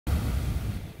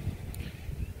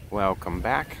Welcome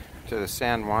back to the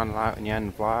San Juan La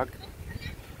Union vlog.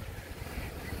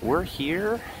 We're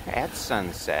here at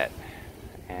sunset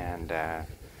and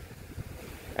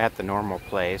at the normal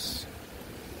place,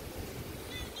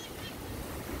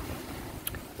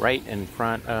 right in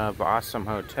front of Awesome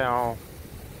Hotel.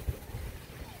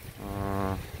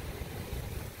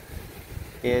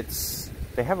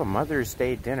 They have a Mother's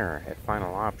Day dinner at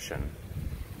Final Option,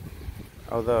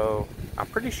 although I'm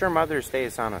pretty sure Mother's Day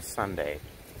is on a Sunday.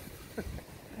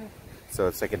 So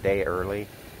it's like a day early.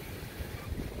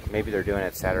 Maybe they're doing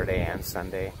it Saturday and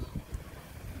Sunday.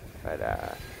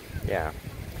 But yeah.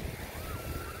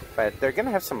 But they're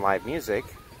gonna have some live music.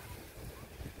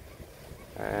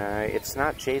 It's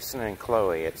not Jason and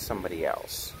Chloe, it's somebody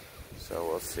else. So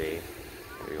we'll see.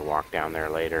 Maybe we'll walk down there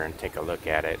later and take a look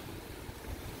at it.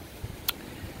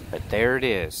 But there it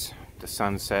is, the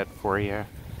sunset for you.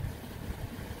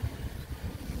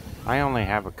 I only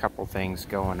have a couple things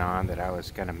going on that I was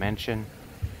going to mention.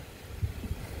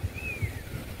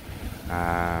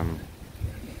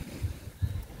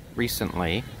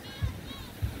 Recently,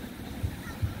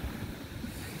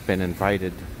 been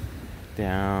invited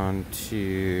down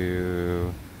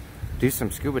to do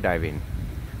some scuba diving,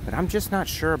 but I'm just not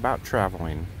sure about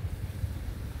traveling.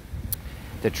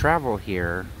 The travel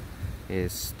here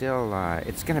is still,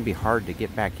 it's going to be hard to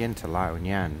get back into La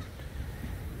Union.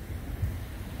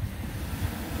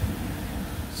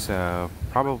 So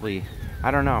probably, I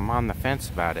don't know, I'm on the fence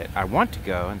about it. I want to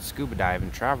go and scuba dive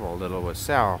and travel a little with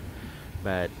Sal,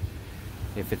 but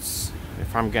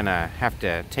if I'm gonna have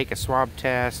to take a swab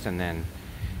test, and then,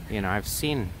 you know, I've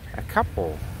seen a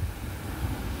couple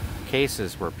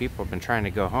cases where people have been trying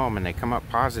to go home and they come up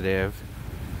positive.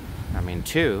 I mean,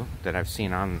 two that I've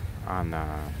seen on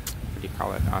what do you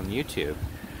call it, on YouTube,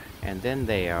 and then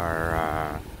they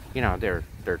are you know,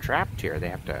 they're trapped here. They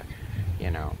have to,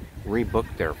 you know, rebook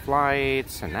their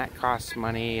flights, and that costs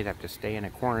money. They have to stay in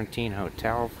a quarantine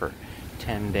hotel for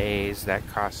 10 days. That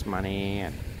costs money,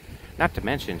 and not to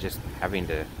mention just having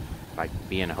to like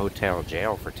be in a hotel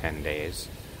jail for 10 days.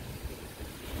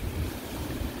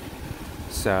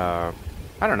 So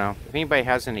I don't know if anybody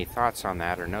has any thoughts on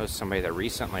that, or knows somebody that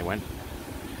recently went,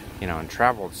 you know, and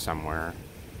traveled somewhere,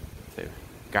 they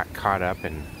got caught up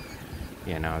in,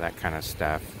 you know, that kind of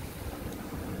stuff.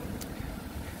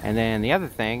 And then the other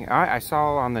thing, I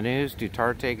saw on the news,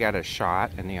 Duterte got a shot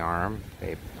in the arm.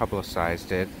 They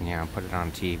publicized it, and, you know, put it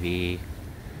on TV.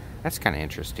 That's kind of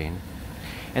interesting.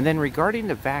 And then regarding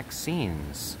the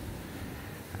vaccines,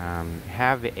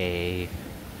 have a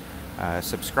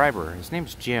subscriber. His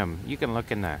name's Jim. You can look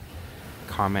in the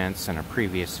comments in a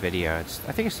previous video. I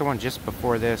think it's the one just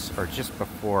before this, or just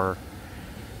before,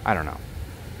 I don't know.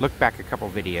 Look back a couple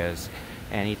videos,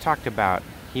 and he talked about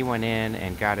he went in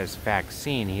and got his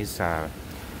vaccine. He's an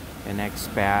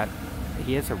expat.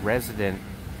 He is a resident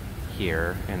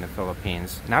here in the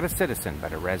Philippines. Not a citizen,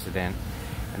 but a resident,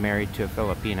 married to a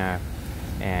Filipina.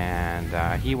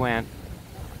 And he went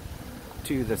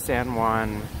to the San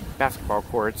Juan basketball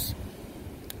courts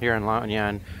here in La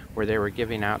Union, where they were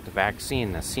giving out the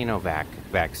vaccine, the Sinovac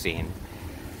vaccine.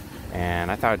 And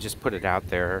I thought I'd just put it out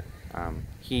there.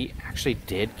 He actually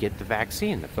did get the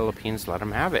vaccine. The Philippines let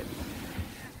him have it.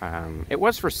 It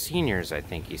was for seniors, I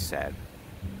think he said.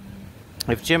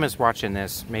 If Jim is watching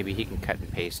this, maybe he can cut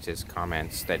and paste his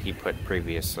comments that he put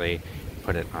previously,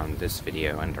 put it on this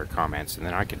video under comments, and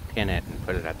then I could pin it and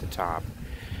put it at the top.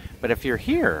 But if you're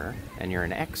here and you're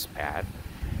an expat,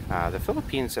 the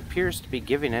Philippines appears to be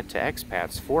giving it to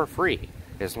expats for free,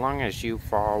 as long as you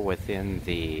fall within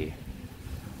the,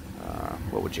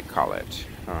 what would you call it,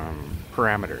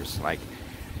 parameters. Like,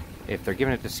 if they're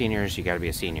giving it to seniors, you got to be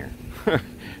a senior.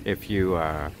 If you,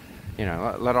 you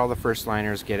know, let all the first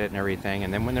liners get it and everything,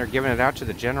 and then when they're giving it out to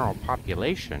the general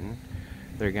population,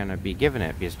 they're going to be giving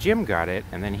it, because Jim got it,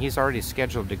 and then he's already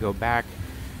scheduled to go back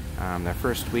the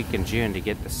first week in June to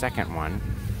get the second one,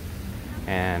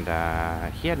 and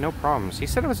he had no problems. He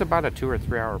said it was about a 2 or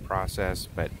 3 hour process,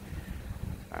 but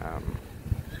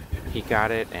he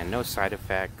got it and no side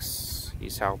effects.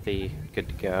 He's healthy, good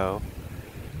to go.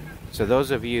 So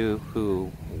those of you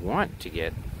who want to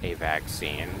get a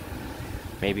vaccine,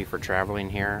 maybe for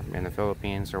traveling here in the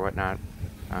Philippines or whatnot,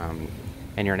 and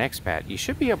you're an expat, you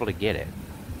should be able to get it,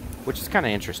 which is kind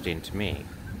of interesting to me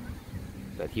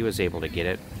that he was able to get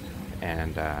it,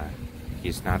 and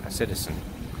he's not a citizen,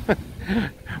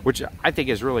 which I think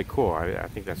is really cool. I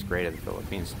think that's great of the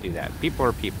Philippines to do that. People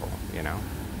are people, you know.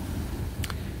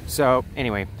 So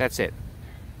anyway, that's it.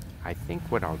 I think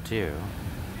what I'll do,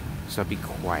 so I'll be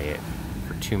quiet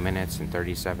for 2 minutes and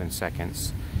 37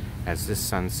 seconds as this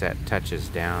sunset touches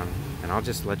down, and I'll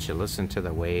just let you listen to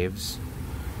the waves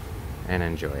and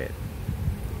enjoy it.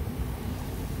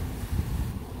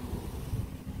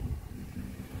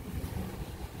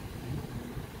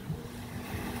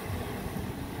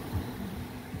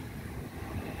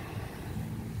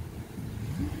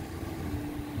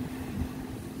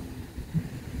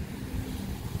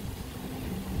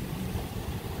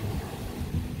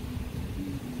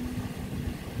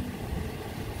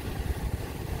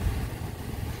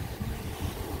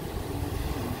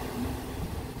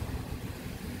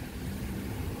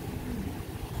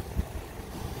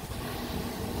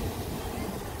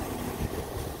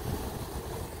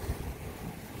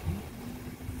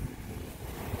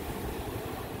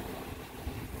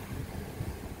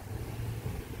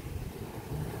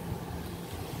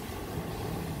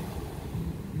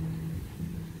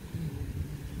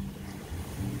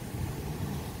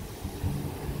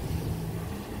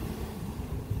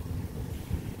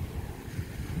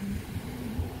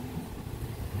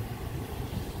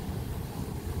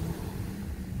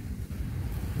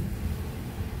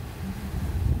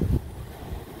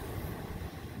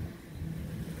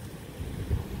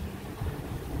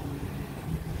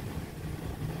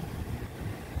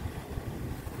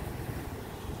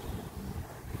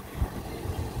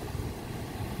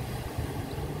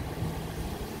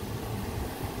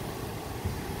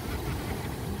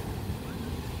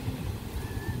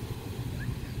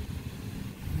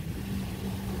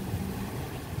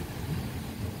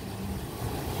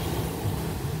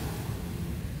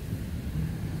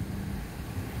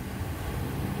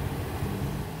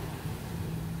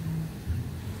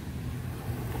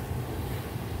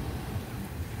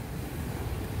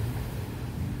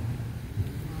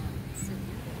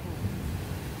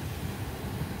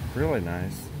 Really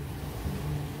nice.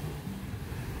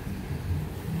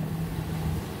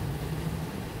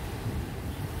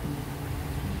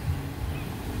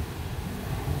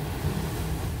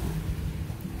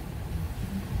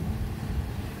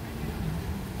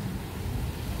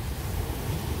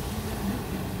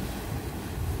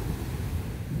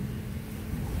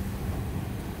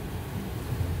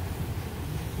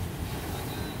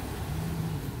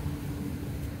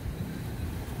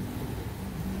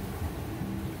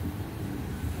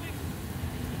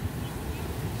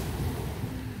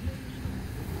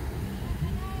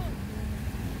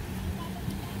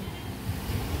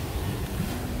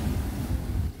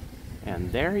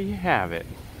 And there you have it.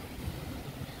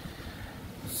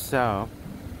 So,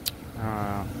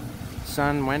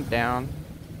 sun went down,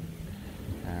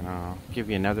 and I'll give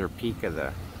you another peek of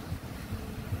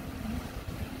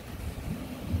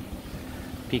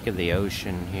the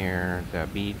ocean here, the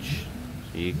beach,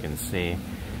 so you can see.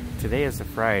 Today is a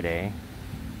Friday.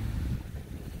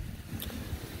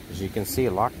 As you can see,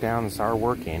 lockdowns are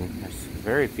working. There's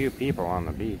very few people on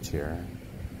the beach here.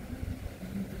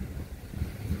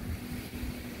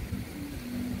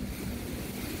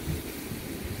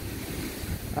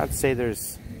 I'd say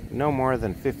there's no more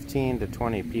than 15 to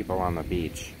 20 people on the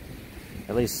beach,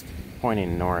 at least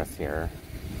pointing north here.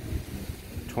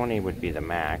 20 would be the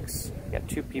max. Got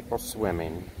 2 people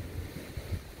swimming.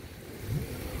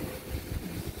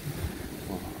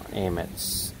 We'll aim it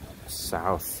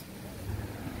south.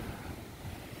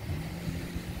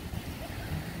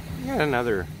 Got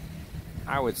another,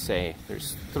 I would say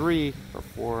there's 3 or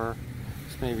 4,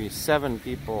 maybe 7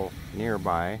 people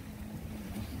nearby.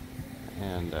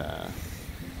 And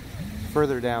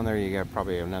further down there, you got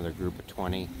probably another group of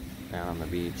 20 down on the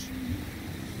beach.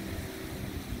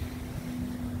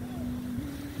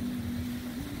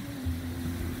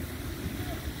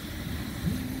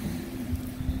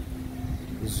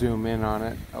 Zoom in on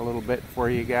it a little bit for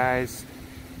you guys.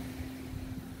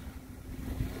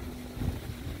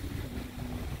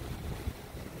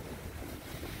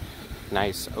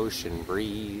 Nice ocean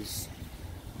breeze.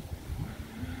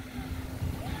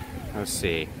 Let's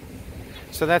see.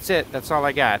 So that's it. That's all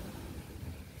I got.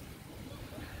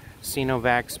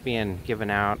 Sinovacs being given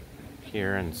out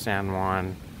here in San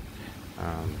Juan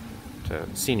to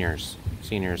seniors.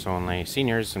 Seniors only.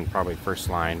 Seniors and probably first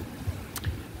line.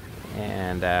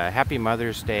 And happy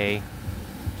Mother's Day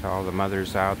to all the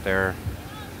mothers out there.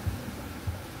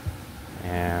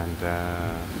 And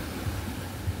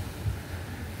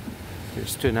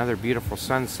here's to another beautiful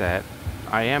sunset.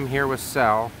 I am here with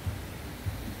Sel.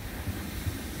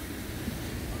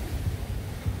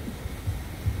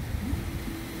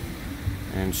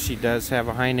 And she does have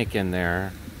a Heineken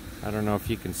there. I don't know if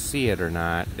you can see it or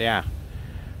not. Yeah,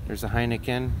 there's a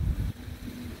Heineken.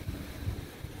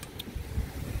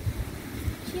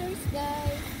 Cheers,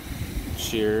 guys.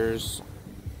 Cheers.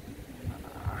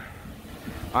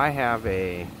 I have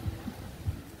a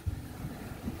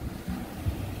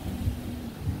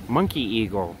Monkey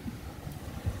Eagle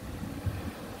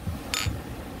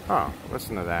Oh,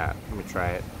 listen to that. Let me try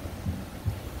it.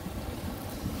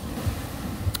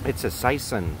 It's a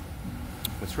Saison.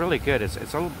 It's really good. It's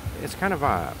kind of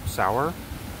a sour,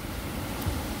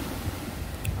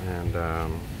 and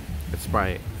it's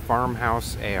by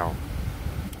Farmhouse Ale.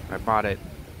 I bought it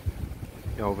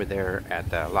over there at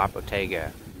the La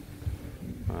Bottega.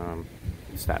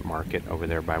 It's that market over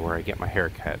there by where I get my hair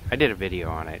cut. I did a video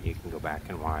on it. You can go back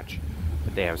and watch.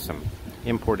 But they have some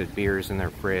imported beers in their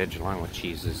fridge along with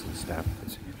cheeses and stuff.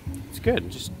 It's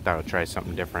good. Just thought I'd try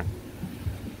something different.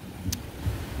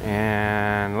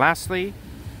 And lastly,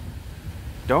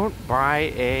 don't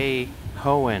buy a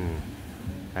Hohen.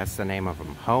 That's the name of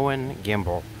them. Hohen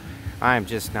gimbal. I'm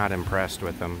just not impressed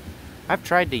with them. I've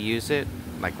tried to use it.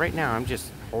 Like right now, I'm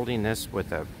just holding this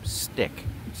with a stick.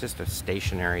 It's just a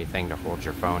stationary thing to hold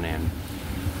your phone in.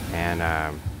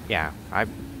 And yeah, I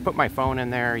put my phone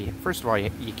in there. First of all,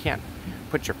 you can't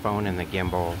put your phone in the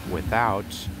gimbal without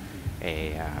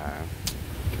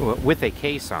with a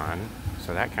case on.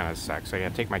 So that kind of sucks. I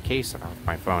gotta take my case off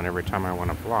my phone every time I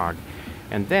want to vlog.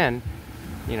 And then,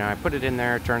 you know, I put it in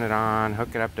there, turn it on, hook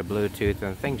it up to Bluetooth,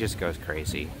 and the thing just goes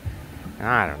crazy. And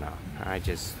I don't know.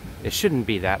 It shouldn't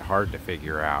be that hard to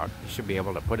figure out. You should be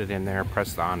able to put it in there,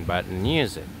 press the on button, and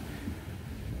use it.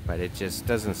 But it just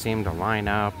doesn't seem to line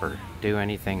up or do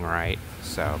anything right.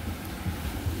 So,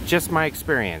 just my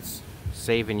experience,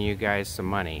 saving you guys some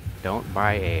money. Don't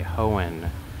buy a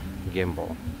Hohen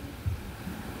gimbal.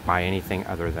 Buy anything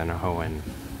other than a Hohen.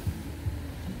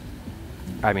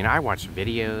 I mean, I watch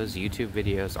videos, YouTube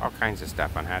videos, all kinds of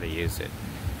stuff on how to use it.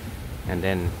 And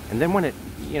then when it,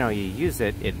 you know, you use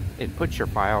it, it puts your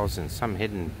files in some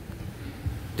hidden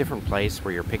different place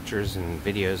where your pictures and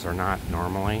videos are not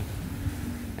normally.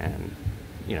 And,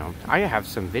 you know, I have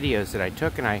some videos that I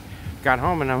took and I got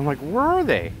home and I'm like, where are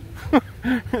they?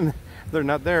 And they're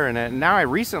not there. And now I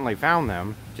recently found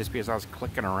them just because I was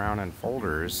clicking around in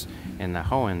folders in the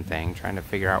Hohen thing trying to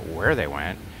figure out where they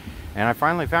went. And I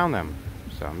finally found them.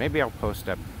 So maybe I'll post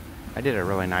up. I did a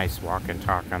really nice walk and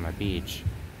talk on the beach.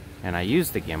 And I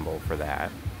used the gimbal for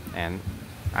that. And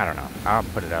I don't know. I'll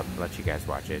put it up, let you guys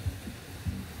watch it.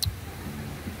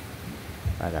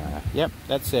 But yep,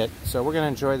 that's it. So we're going to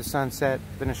enjoy the sunset,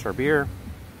 finish our beer.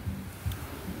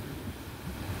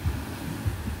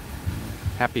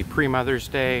 Happy pre-Mother's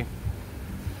Day.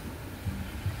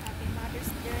 Happy Mother's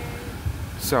Day.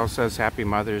 Sel says Happy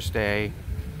Mother's Day.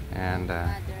 And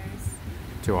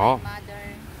to My all. mother.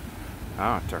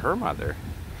 Oh, to her mother.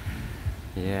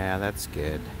 Yeah, that's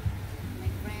good. My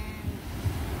friend.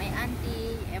 My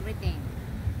auntie. Everything.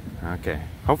 Okay.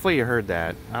 Hopefully you heard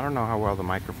that. I don't know how well the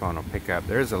microphone will pick up.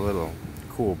 There's a little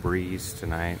cool breeze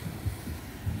tonight.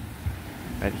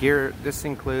 But here, this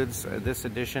includes this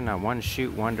edition of One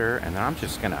Shoot Wonder, and I'm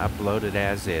just going to upload it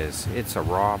as is. It's a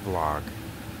raw vlog.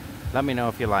 Let me know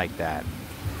if you like that.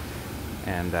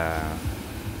 And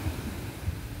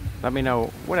let me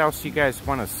know what else you guys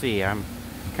want to see. I'm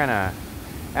kind of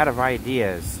out of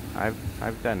ideas.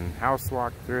 I've done house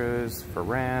walkthroughs for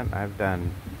rent. I've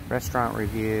done restaurant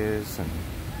reviews, and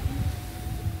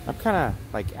I'm kind of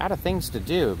like out of things to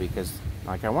do because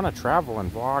like I want to travel and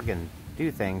vlog and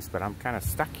do things, but I'm kind of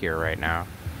stuck here right now.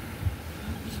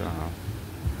 So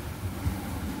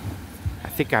I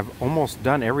think I've almost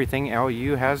done everything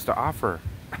Elyu has to offer.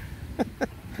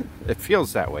 It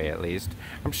feels that way, at least.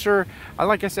 I'm sure,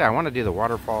 like I said, I want to do the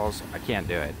waterfalls. I can't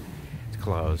do it. It's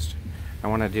closed. I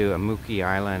want to do Amuki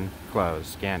Island.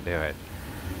 Closed. Can't do it.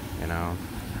 You know.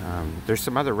 There's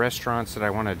some other restaurants that I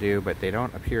want to do, but they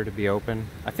don't appear to be open.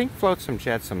 I think Flotsam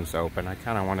Jetsam's open. I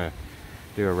kind of want to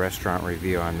do a restaurant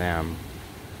review on them.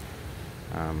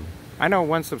 I know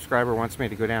one subscriber wants me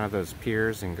to go down to those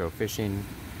piers and go fishing.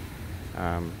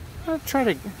 I'll try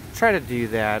to do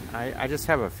that. I just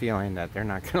have a feeling that they're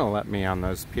not going to let me on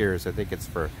those piers. I think it's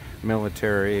for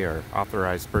military or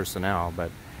authorized personnel,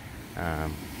 but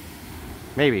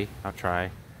maybe I'll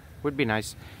try. Would be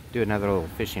nice to do another little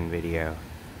fishing video.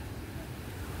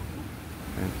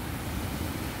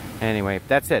 Anyway,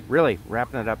 that's it. Really,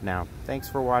 wrapping it up now. Thanks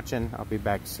for watching. I'll be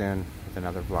back soon with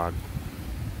another vlog.